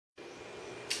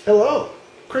Hello,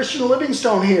 Christian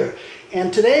Livingstone here,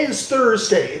 and today is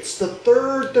Thursday. It's the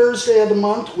third Thursday of the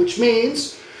month, which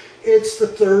means it's the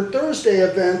third Thursday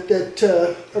event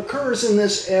that occurs in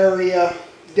this area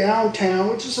downtown,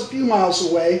 which is a few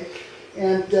miles away.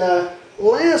 And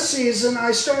last season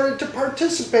I started to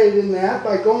participate in that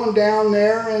by going down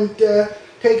there and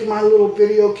taking my little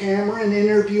video camera and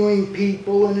interviewing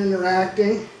people and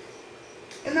interacting.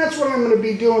 And that's what I'm going to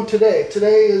be doing today.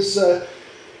 Today is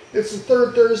it's the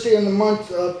third Thursday in the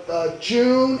month of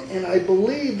June, and I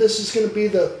believe this is going to be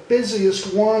the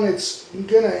busiest one. It's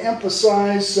going to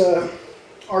emphasize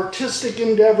artistic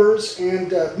endeavors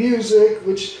and music,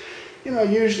 which, you know,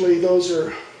 usually those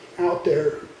are out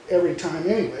there every time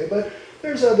anyway, but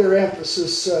there's other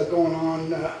emphasis going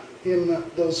on in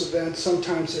those events.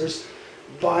 Sometimes there's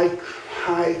bike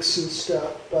hikes and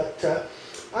stuff, but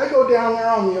I go down there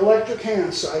on the electric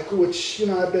Handcycle, which, you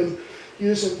know, I've been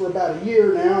using for about a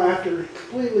year now after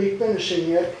completely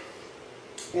finishing it.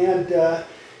 And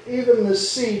even the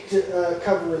seat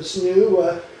cover is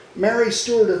new. Mary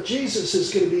Stewart of Jesus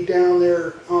is going to be down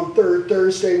there on third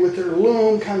Thursday with her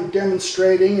loom, kind of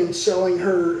demonstrating and selling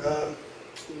her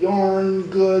yarn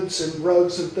goods and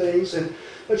rugs and things.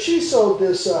 But she sewed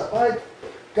this up. I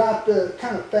got the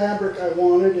kind of fabric I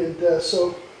wanted, and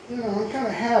so, you know, I'm kind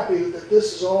of happy that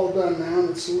this is all done now,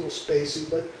 and it's a little spacey,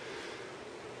 but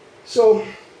so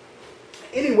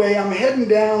anyway, I'm heading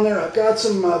down there. I've got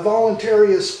some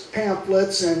voluntarist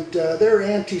pamphlets, and they're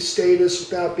anti-status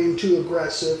without being too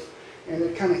aggressive, and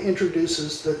it kind of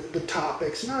introduces the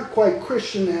topics. Not quite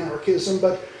Christian anarchism,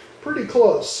 but pretty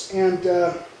close. And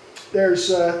there's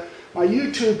my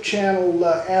YouTube channel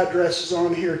address is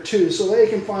on here too, so they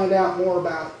can find out more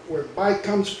about where the bike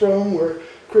comes from, where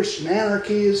Christian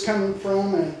anarchy is coming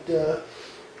from, and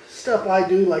stuff I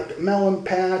do like the melon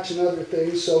patch and other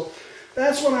things. So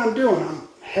that's what I'm doing. I'm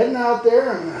heading out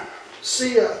there. I'm going to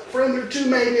see a friend or two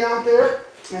maybe out there,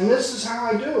 and this is how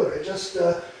I do it. I just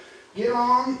get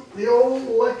on the old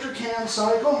electric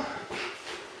Handcycle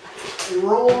and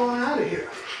roll on out of here.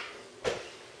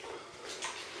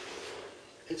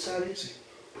 It's that easy.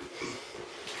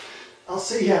 I'll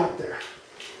see you out there.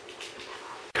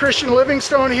 Christian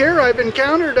Livingstone here. I've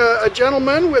encountered a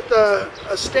gentleman with a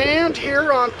stand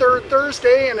here on third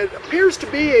Thursday, and it appears to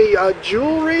be a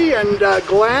jewelry and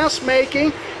glass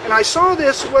making. And I saw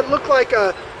this, what looked like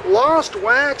a lost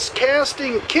wax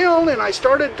casting kiln, and I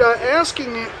started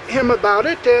asking him about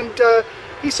it, and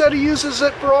he said he uses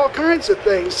it for all kinds of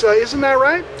things. Isn't that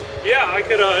right? Yeah, I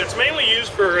could. It's mainly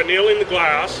used for annealing the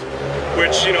glass,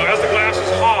 which, you know, as the glass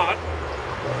is hot,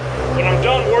 when I'm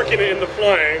done working it in the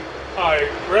flame, I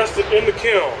rest it in the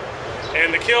kiln,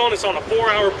 and the kiln is on a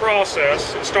 4-hour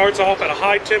process. It starts off at a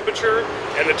high temperature,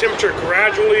 and the temperature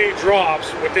gradually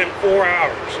drops within 4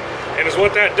 hours. And is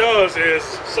what that does is,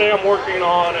 say I'm working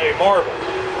on a marble,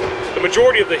 the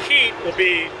majority of the heat will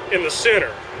be in the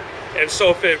center, and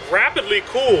so if it rapidly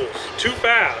cools too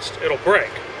fast, it'll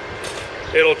break.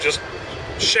 It'll just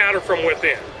shatter from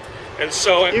within. And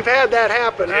so you've had that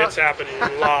happen, huh? It's happened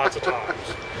lots of times.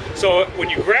 So when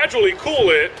you gradually cool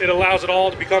it, it allows it all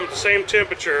to become the same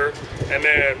temperature, and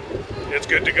then it's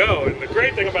good to go. And the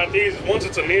great thing about these is once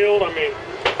it's annealed, I mean...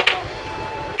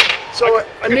 So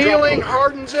annealing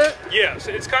hardens it? Yes,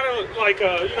 it's kind of like,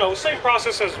 you know, same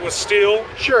process as with steel.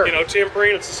 Sure. You know,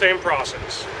 tempering, it's the same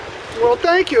process. Well,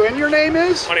 thank you. And your name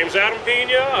is? My name is Adam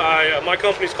Pena. My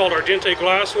company's called Handcycle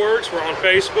Glassworks. We're on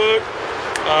Facebook.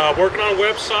 Working on a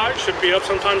website, should be up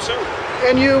sometime soon.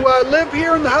 And you live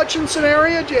here in the Hutchinson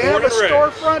area? Do you have a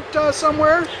storefront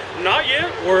somewhere? Not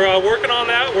yet. We're working on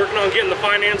that, working on getting the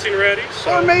financing ready.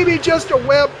 So. Or maybe just a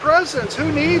web presence.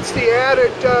 Who needs the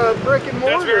added brick and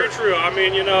mortar? That's very true. I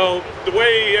mean, you know, the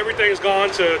way everything's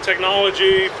gone to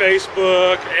technology,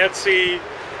 Facebook, Etsy,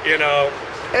 you know.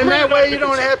 And that way you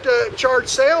don't have to charge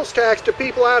sales tax to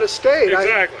people out of state.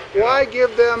 Exactly. Why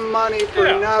give them money for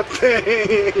nothing?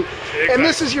 Exactly. And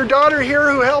this is your daughter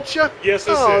here who helps you? Yes,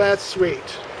 this is. Oh, that's sweet.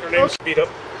 Her name's Speed Up.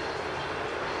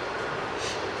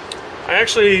 I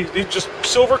actually just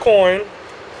silver coin,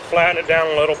 flatten it down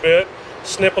a little bit,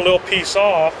 snip a little piece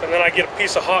off, and then I get a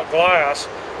piece of hot glass.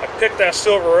 I pick that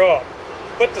silver up,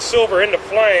 put the silver in the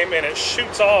flame, and it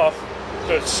shoots off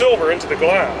the silver into the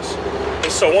glass.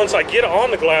 And so once I get it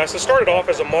on the glass, it started off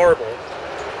as a marble,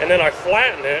 and then I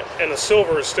flatten it, and the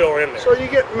silver is still in there. So you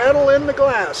get metal in the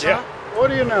glass, yeah. Huh? What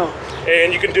do you know?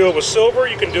 And you can do it with silver,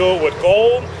 you can do it with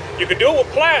gold, you can do it with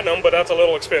platinum, but that's a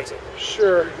little expensive.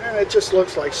 Sure, and it just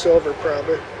looks like silver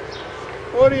probably.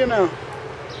 What do you know?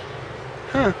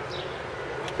 Huh.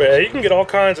 But yeah, you can get all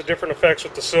kinds of different effects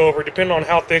with the silver, depending on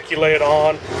how thick you lay it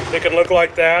on. It can look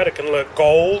like that, it can look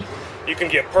gold. You can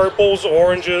get purples,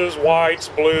 oranges, whites,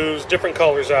 blues, different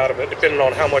colors out of it, depending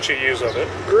on how much you use of it.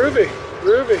 Groovy,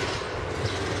 groovy.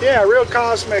 Yeah, real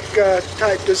cosmic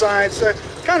type designs.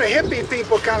 Kind of hippie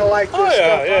people kind of like this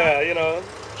stuff. Oh yeah, yeah, you know.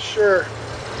 Sure.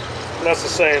 And that's the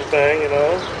same thing, you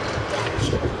know.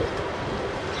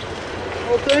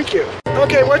 Well, thank you.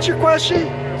 Okay, what's your question?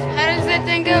 How does that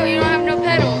thing go? You don't have no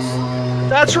pedals.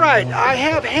 That's right. I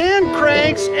have hand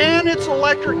cranks and it's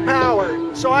electric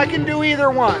powered, so I can do either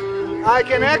one. I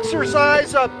can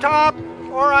exercise up top,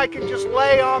 or I can just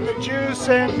lay on the juice,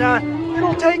 and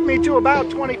it'll take me to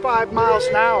about 25 miles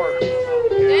an hour.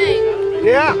 Dang.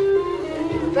 Yeah.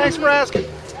 Thanks for asking.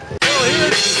 Well,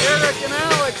 here's Eric and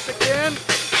Alex again. I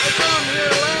saw them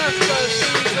here last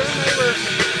season. They were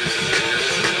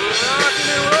rocking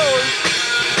and rolling.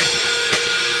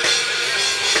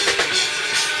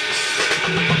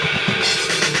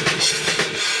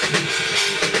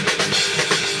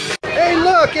 Hey,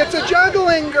 look, it's a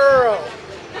juggling girl.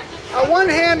 A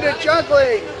one-handed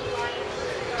juggling.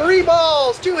 3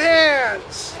 balls, 2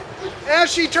 hands.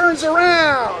 As she turns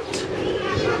around.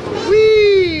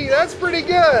 Whee! That's pretty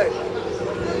good.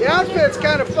 The outfit's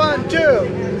kind of fun too.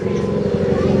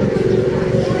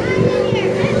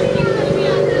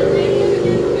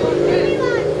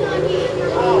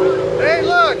 Hey,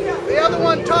 look, the other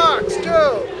one talks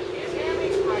too.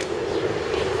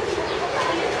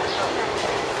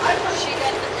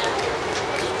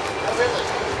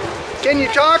 Can you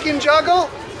talk and juggle?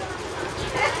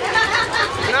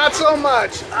 Not so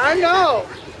much. I know.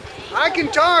 I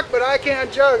can talk, but I can't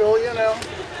juggle, you know.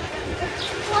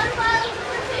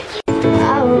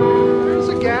 There's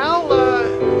a gal.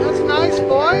 That's a nice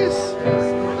voice.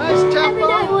 Nice tempo. Every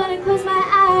night when I close my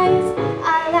eyes,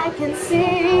 all I can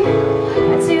see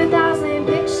are 2,000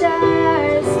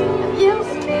 pictures of you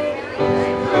and me.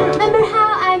 Remember how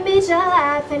I made you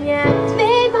laugh and you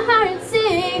made my heart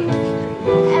sing.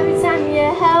 Every time you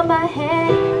held my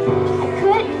hand, I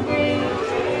couldn't breathe.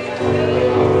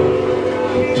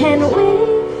 Can we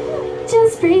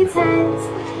just pretend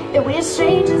that we're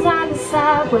strangers on the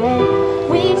subway?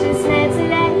 We just met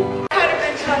today. Could have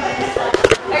been fun.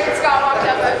 Like when Scott walked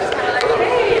up, I was kind of like,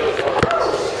 hey.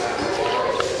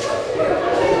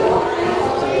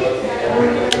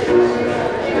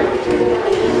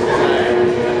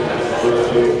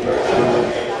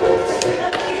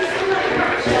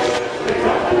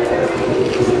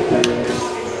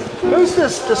 Who's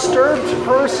this disturbed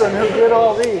person who did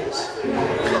all these?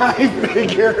 I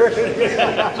figured.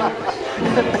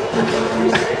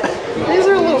 These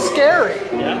are a little scary.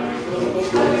 Yeah.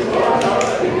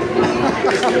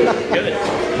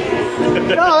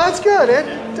 Good. No, that's good. It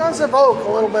does evoke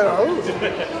a little bit of ooh.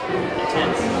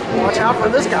 Watch out for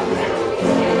this guy.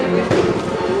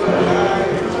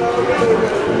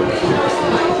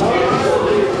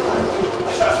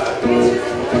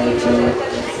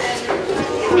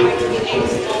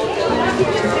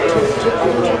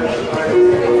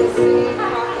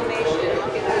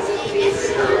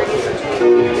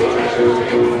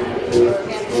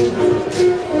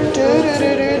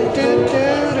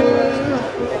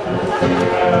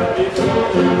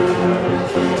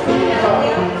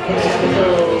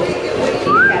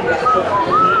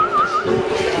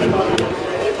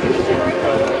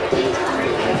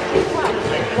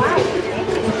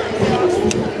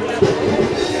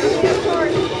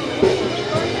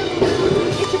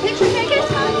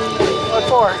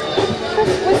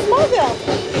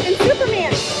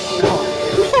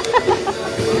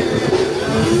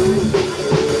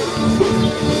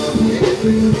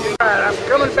 Alright, I'm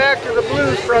coming back to the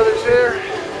Blues Brothers here.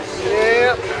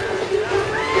 Yep.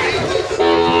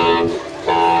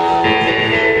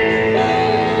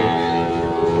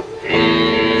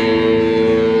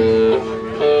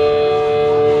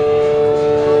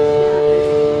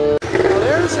 Now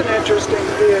there's an interesting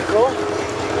vehicle.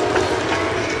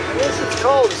 I guess it's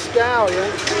called a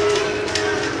Stallion.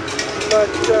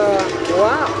 But,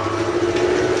 wow.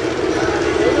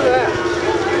 Look at that.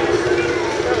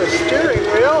 A steering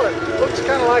wheel. It looks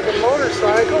kind of like a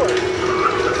motorcycle. Or,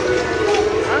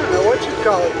 I don't know what you'd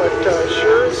call it, but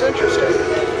sure is interesting.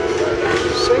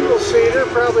 Single seater,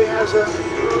 probably has a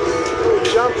little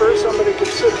jumper somebody could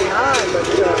sit behind, but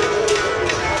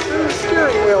there's a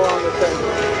steering wheel on the thing.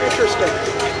 Interesting.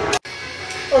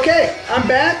 Okay, I'm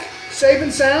back, safe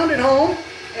and sound at home,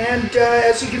 and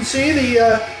as you can see,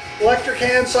 the electric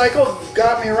hand cycle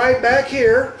got me right back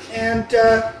here, and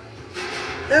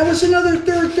that was another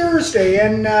Third Thursday,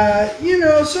 and you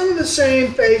know, some of the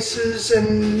same faces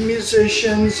and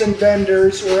musicians and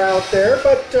vendors were out there,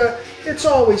 but it's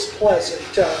always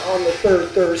pleasant on the Third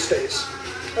Thursdays.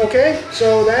 Okay,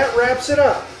 so that wraps it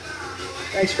up.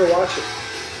 Thanks for watching.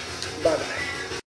 Bye-bye.